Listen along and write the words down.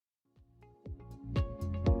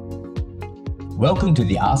Welcome to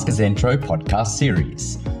the Ask a Zentro podcast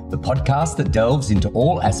series, the podcast that delves into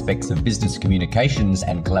all aspects of business communications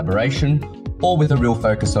and collaboration, all with a real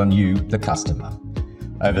focus on you, the customer.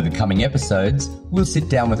 Over the coming episodes, we'll sit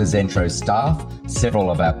down with the Zentro staff, several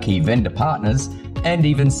of our key vendor partners, and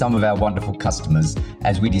even some of our wonderful customers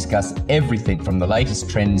as we discuss everything from the latest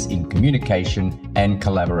trends in communication and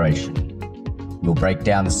collaboration. We'll break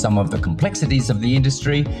down some of the complexities of the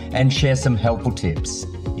industry and share some helpful tips.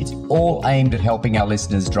 It's all aimed at helping our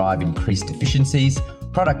listeners drive increased efficiencies,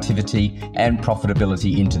 productivity, and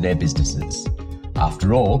profitability into their businesses.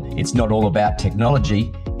 After all, it's not all about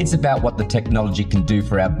technology, it's about what the technology can do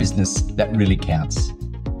for our business that really counts.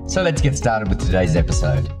 So let's get started with today's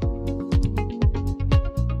episode.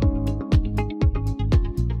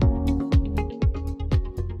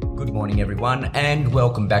 Good morning, everyone, and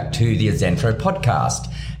welcome back to the Zentro podcast.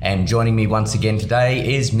 And joining me once again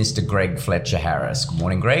today is Mr. Greg Fletcher Harris. Good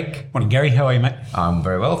morning, Greg. Morning, Gary. How are you, mate? I'm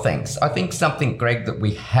very well, thanks. I think something, Greg, that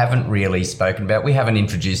we haven't really spoken about, we haven't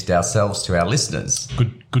introduced ourselves to our listeners.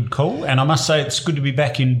 Good call. And I must say it's good to be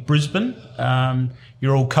back in Brisbane.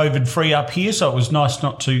 You're all COVID-free up here, so it was nice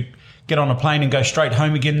not to get on a plane and go straight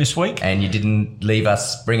home again this week. And you didn't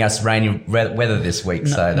bring us rainy weather this week,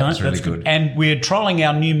 so that's really good. And we're trialling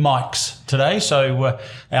our new mics today. So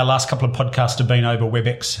our last couple of podcasts have been over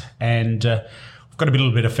WebEx, and we've got a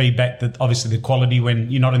little bit of feedback that obviously the quality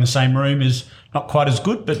when you're not in the same room is not quite as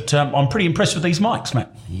good, but I'm pretty impressed with these mics, mate.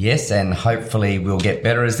 Yes, and hopefully we'll get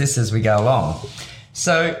better as we go along.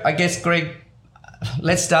 So I guess, Greg,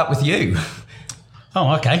 let's start with you.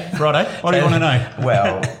 Oh, okay. Righto. What do you want to know?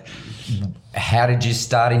 Well, how did you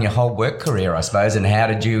start in your whole work career, I suppose, and how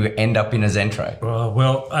did you end up in a Zentro?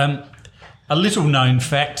 A little known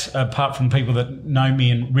fact, apart from people that know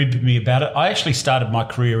me and rib me about it, I actually started my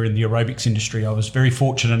career in the aerobics industry. I was very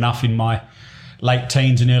fortunate enough in my late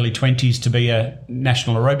teens and early 20s to be a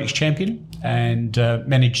national aerobics champion and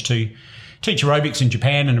managed to teach aerobics in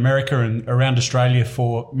Japan and America and around Australia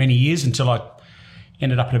for many years until I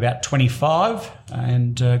ended up at about 25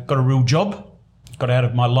 and got a real job. Got out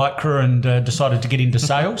of my Lycra and decided to get into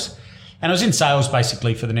sales. And I was in sales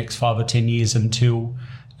basically for the next 5 or 10 years until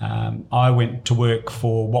I went to work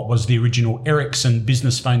for what was the original Ericsson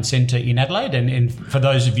Business Phone Centre in Adelaide. And for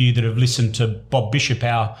those of you that have listened to Bob Bishop,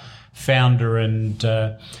 our founder and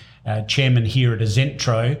chairman here at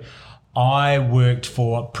Zentro, I worked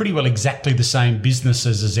for pretty well exactly the same business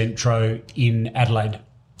as Zentro in Adelaide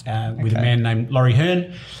with a man named Laurie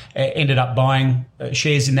Hearn. Ended up buying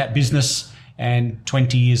shares in that business, and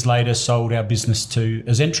 20 years later sold our business to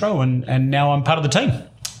Zentro, and now I'm part of the team.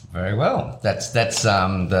 Very well. That's the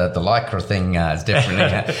Lycra thing is definitely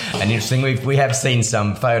an interesting. We have seen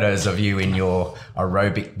some photos of you in your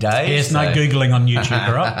aerobic days. There's no Googling on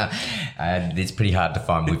YouTube, right? It's pretty hard to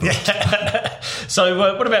find. So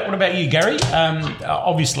what about you, Gary?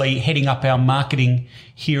 Obviously heading up our marketing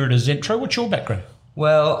here at Zentro. What's your background?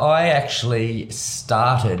 Well, I actually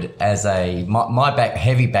started as my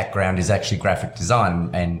heavy background is actually graphic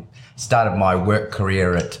design, and started my work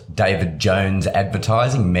career at David Jones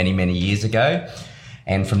Advertising many, many years ago.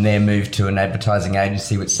 And from there moved to an advertising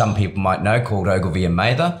agency, which some people might know, called Ogilvy and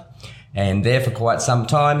Mather. And there for quite some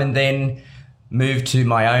time, and then moved to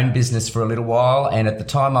my own business for a little while. And at the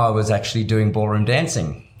time I was actually doing ballroom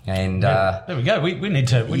dancing. And there we go. We need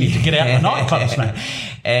to get out in the nightclubs, mate.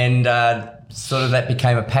 And sort of that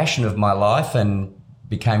became a passion of my life, and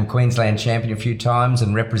became Queensland champion a few times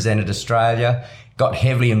and represented Australia. Got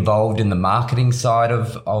heavily involved in the marketing side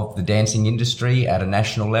of the dancing industry at a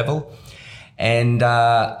national level, and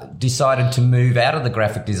decided to move out of the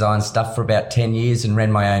graphic design stuff for about 10 years and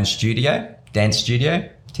ran my own dance studio,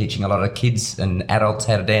 teaching a lot of kids and adults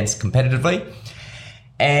how to dance competitively,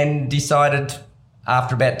 and decided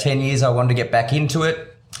after about 10 years I wanted to get back into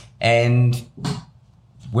it, and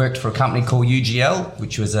worked for a company called UGL,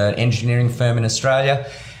 which was an engineering firm in Australia.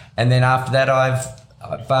 And then after that,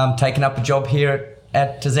 I've taken up a job here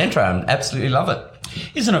at Zentro and absolutely love it.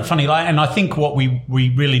 Isn't it funny? And I think what we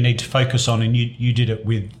really need to focus on, and you did it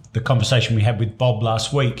with the conversation we had with Bob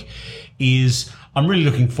last week, is I'm really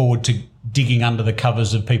looking forward to digging under the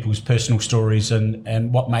covers of people's personal stories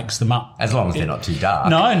and what makes them up. As long as they're not too dark.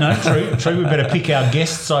 No, true. We better pick our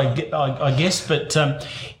guests, I guess. But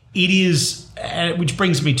it is, which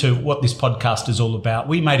brings me to what this podcast is all about.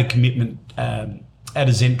 We made a commitment at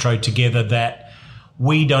Zentro together that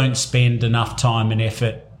we don't spend enough time and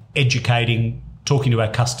effort educating, talking to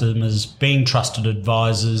our customers, being trusted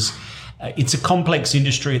advisors. It's a complex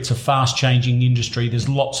industry. It's a fast-changing industry. There's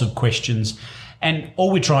lots of questions. And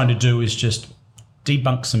all we're trying to do is just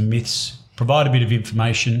debunk some myths, provide a bit of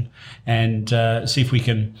information, and see if we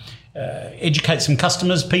can educate some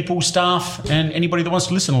customers, people, staff, and anybody that wants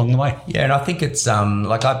to listen along the way. Yeah, and I think it's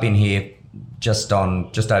like I've been here just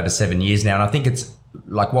over 7 years now, and I think it's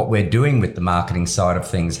like what we're doing with the marketing side of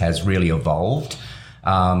things has really evolved.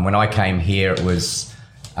 When I came here, it was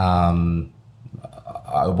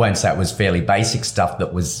I won't say it was fairly basic stuff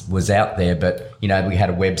that was out there, but we had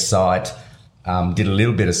a website, did a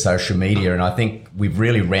little bit of social media, and I think we've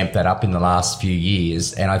really ramped that up in the last few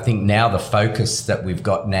years. And I think now the focus that we've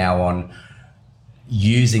got now on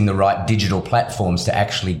using the right digital platforms to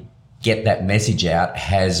actually get that message out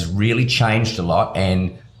has really changed a lot.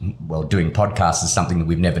 And well, doing podcasts is something that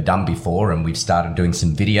we've never done before, and we've started doing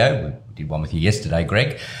some video. We did one with you yesterday,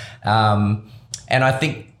 Greg. And I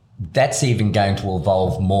think that's even going to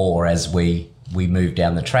evolve more as we move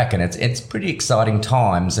down the track, and it's pretty exciting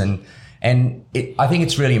times. And I think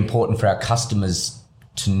it's really important for our customers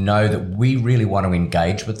to know that we really want to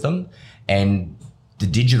engage with them, and the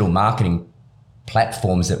digital marketing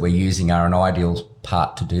platforms that we're using are an ideal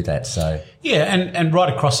part to do that. So yeah, and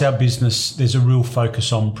right across our business, there's a real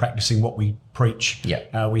focus on practicing what we preach.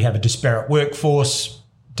 Yeah, we have a disparate workforce: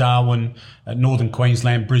 Darwin, Northern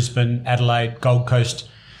Queensland, Brisbane, Adelaide, Gold Coast.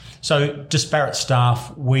 So disparate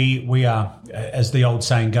staff, we are, as the old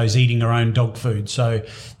saying goes, eating our own dog food. So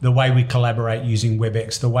the way we collaborate using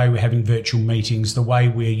WebEx, the way we're having virtual meetings, the way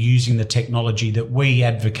we're using the technology that we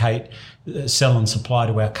advocate, sell and supply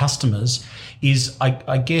to our customers is,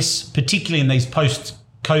 I guess, particularly in these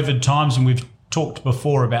post-COVID times, and we've talked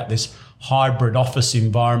before about this hybrid office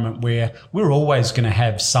environment where we're always going to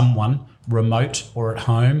have someone remote or at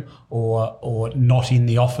home or not in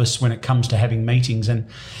the office when it comes to having meetings. And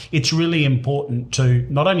it's really important to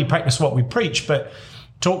not only practice what we preach, but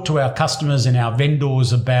talk to our customers and our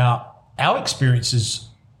vendors about our experiences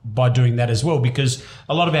by doing that as well, because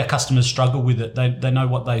a lot of our customers struggle with it. They know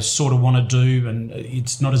what they sort of want to do, and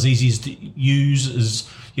it's not as easy as to use as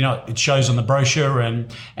it shows on the brochure,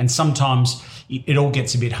 and sometimes it all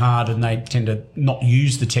gets a bit hard, and they tend to not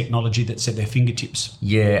use the technology that's at their fingertips.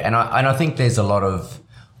 Yeah, and I think there's a lot of,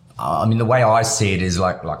 the way I see it is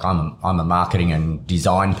like I'm a marketing and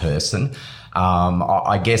design person.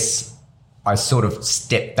 I guess I sort of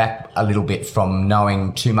step back a little bit from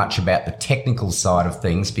knowing too much about the technical side of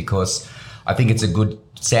things, because I think it's a good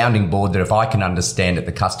sounding board that if I can understand it,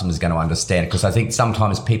 the customer's going to understand it. Because I think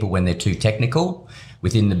sometimes people, when they're too technical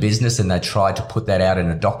within the business and they try to put that out in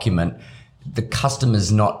a document, the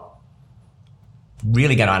customer's not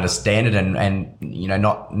really going to understand it, and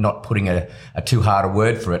not putting a too hard a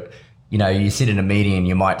word for it. You sit in a meeting and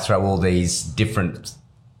you might throw all these different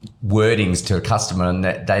wordings to a customer, and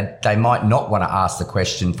that they might not want to ask the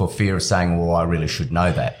question for fear of saying, well, I really should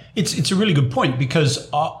know that. It's a really good point, because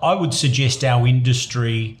I would suggest our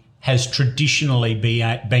industry has traditionally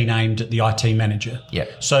been aimed at the IT manager. Yeah.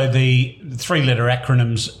 So the three-letter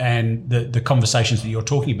acronyms and the conversations that you're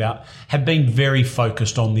talking about have been very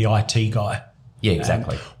focused on the IT guy. Yeah,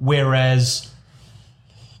 exactly. Whereas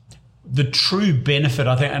the true benefit,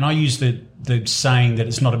 I think, and I use the saying that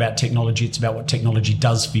it's not about technology, it's about what technology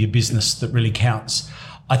does for your business that really counts.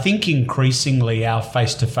 I think increasingly our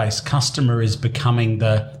face-to-face customer is becoming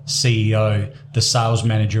the CEO, the sales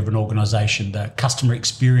manager of an organisation, the customer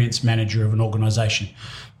experience manager of an organisation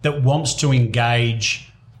that wants to engage,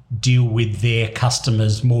 deal with their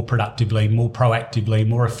customers more productively, more proactively,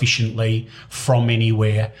 more efficiently from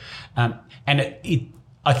anywhere.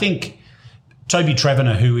 I think Toby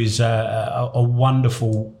Trevenor, who is a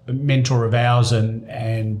wonderful mentor of ours and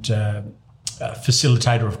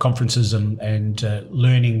facilitator of conferences and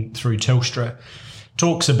learning through Telstra,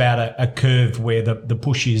 talks about a curve where the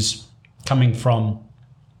push is coming from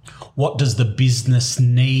what does the business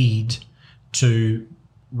need to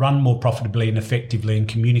run more profitably and effectively and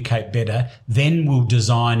communicate better, then we'll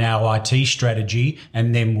design our IT strategy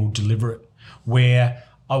and then we'll deliver it. Where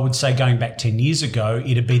I would say going back 10 years ago,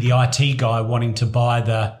 it'd be the IT guy wanting to buy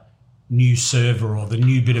the new server or the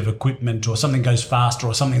new bit of equipment or something goes faster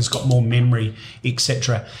or something that's got more memory,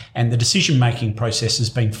 etc. And the decision-making process has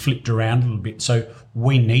been flipped around a little bit. So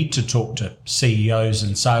we need to talk to CEOs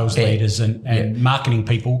and sales leaders and marketing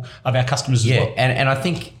people of our customers as well. And I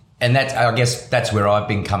think, and that's, I guess that's where I've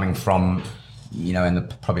been coming from, in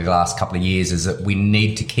probably the last couple of years, is that we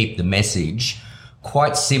need to keep the message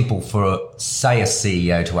quite simple for, say, a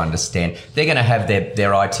CEO to understand. They're going to have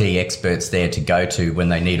their IT experts there to go to when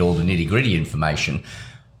they need all the nitty-gritty information,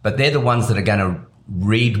 but they're the ones that are going to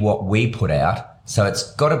read what we put out. So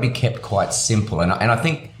it's got to be kept quite simple. And I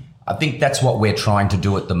think that's what we're trying to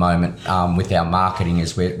do at the moment with our marketing,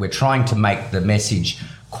 is we're trying to make the message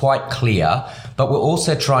quite clear, but we're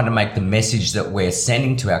also trying to make the message that we're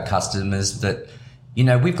sending to our customers that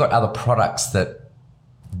we've got other products that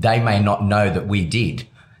they may not know that we did.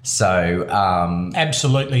 So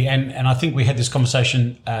absolutely, and I think we had this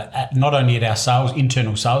conversation not only at our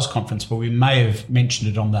internal sales conference, but we may have mentioned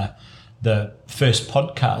it on the first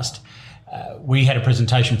podcast. We had a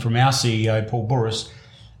presentation from our CEO, Paul Burris,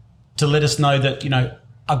 to let us know that,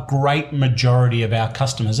 a great majority of our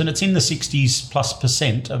customers, and it's in the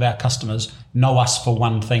 60+% of our customers, know us for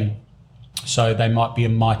one thing. So they might be a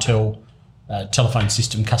Mitel telephone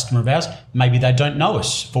system customer of ours. Maybe they don't know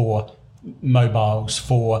us for mobiles,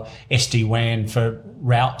 for SD-WAN, for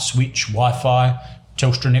route, switch, Wi-Fi,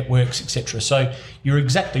 Telstra networks, etc. So you're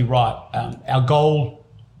exactly right. Our goal,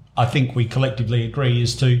 I think we collectively agree,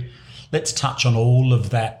 is to let's touch on all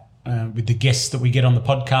of that with the guests that we get on the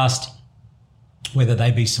podcast, whether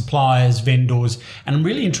they be suppliers, vendors. And I'm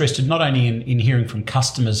really interested not only in hearing from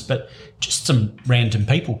customers, but just some random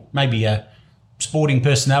people, maybe a sporting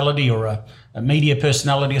personality or a media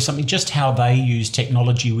personality or something, just how they use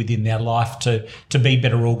technology within their life to be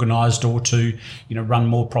better organised or to, run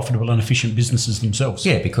more profitable and efficient businesses themselves.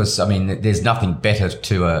 Yeah, because, there's nothing better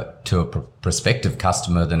to a prospective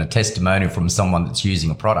customer than a testimonial from someone that's using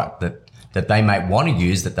a product that they may want to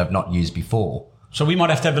use that they've not used before. So we might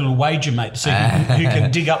have to have a little wager, mate, to see who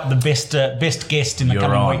can dig up the best guest in the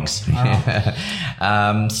coming weeks.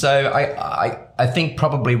 So I think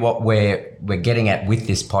probably what we're getting at with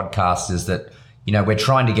this podcast is that, we're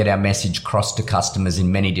trying to get our message across to customers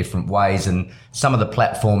in many different ways. And some of the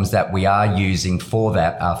platforms that we are using for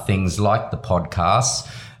that are things like the podcasts.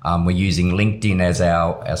 We're using LinkedIn as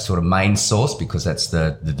our sort of main source because that's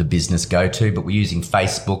the business go-to, but we're using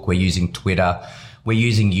Facebook, we're using Twitter, we're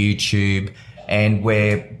using YouTube, and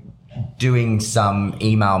we're doing some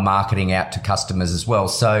email marketing out to customers as well.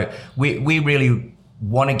 So we really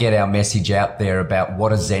want to get our message out there about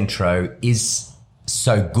what Azentro is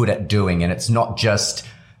so good at doing. And it's not just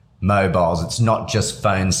mobiles, it's not just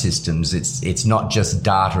phone systems, it's not just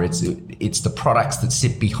data, it's the products that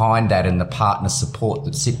sit behind that and the partner support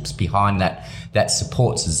that sits behind that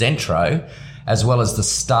supports Azentro, as well as the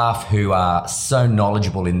staff who are so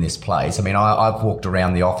knowledgeable in this place. I've walked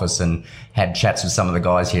around the office and had chats with some of the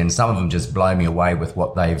guys here, and some of them just blow me away with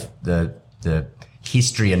what the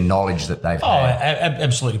history and knowledge that they've had.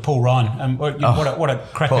 Absolutely. Paul Ryan. What a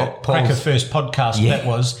cracker first podcast that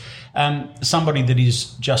was. Somebody that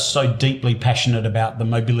is just so deeply passionate about the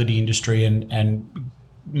mobility industry and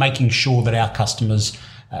making sure that our customers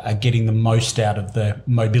are getting the most out of the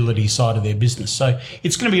mobility side of their business. So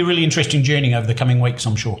it's going to be a really interesting journey over the coming weeks,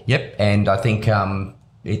 I'm sure. Yep, and I think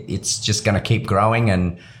it's just going to keep growing,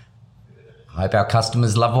 and I hope our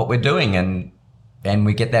customers love what we're doing and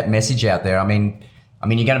we get that message out there.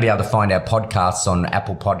 You're going to be able to find our podcasts on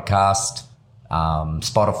Apple Podcast,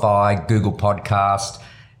 Spotify, Google Podcast,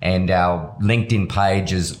 and our LinkedIn page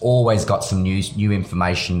has always got some new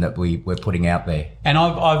information that we're putting out there. And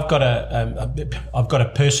I've got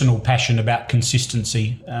a personal passion about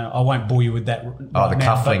consistency. I won't bore you with that. The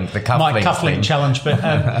cuffling challenge. But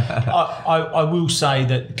I will say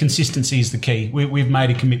that consistency is the key. We've made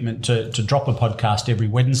a commitment to drop a podcast every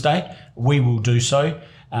Wednesday. We will do so.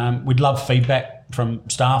 We'd love feedback from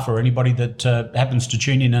staff or anybody that happens to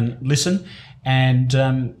tune in and listen. And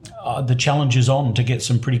the challenge is on to get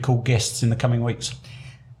some pretty cool guests in the coming weeks.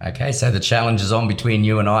 Okay, so the challenge is on between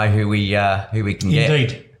you and I, who we can get.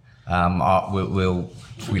 Indeed.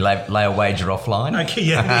 We lay a wager offline. Okay,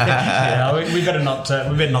 yeah. We better not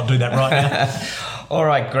do that right now. All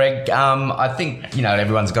right, Greg. I think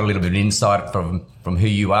everyone's got a little bit of insight from who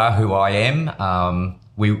you are, who I am.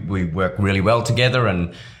 We work really well together,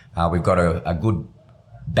 and we've got a good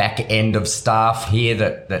back end of staff here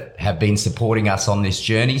that have been supporting us on this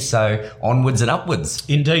journey. So onwards and upwards.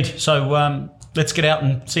 Indeed. So let's get out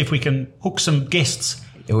and see if we can hook some guests.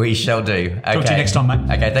 We shall do. Okay. Talk to you next time, mate.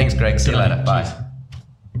 Okay, thanks, Greg. See you later. Bye. Cheers.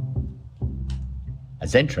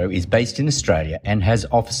 Azentro is based in Australia and has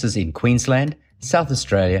offices in Queensland, South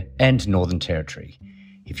Australia and Northern Territory.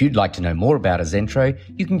 If you'd like to know more about Azentro,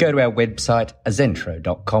 you can go to our website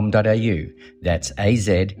azentro.com.au. That's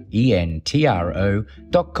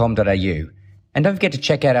azentro.com.au. And don't forget to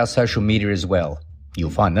check out our social media as well.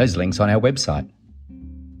 You'll find those links on our website.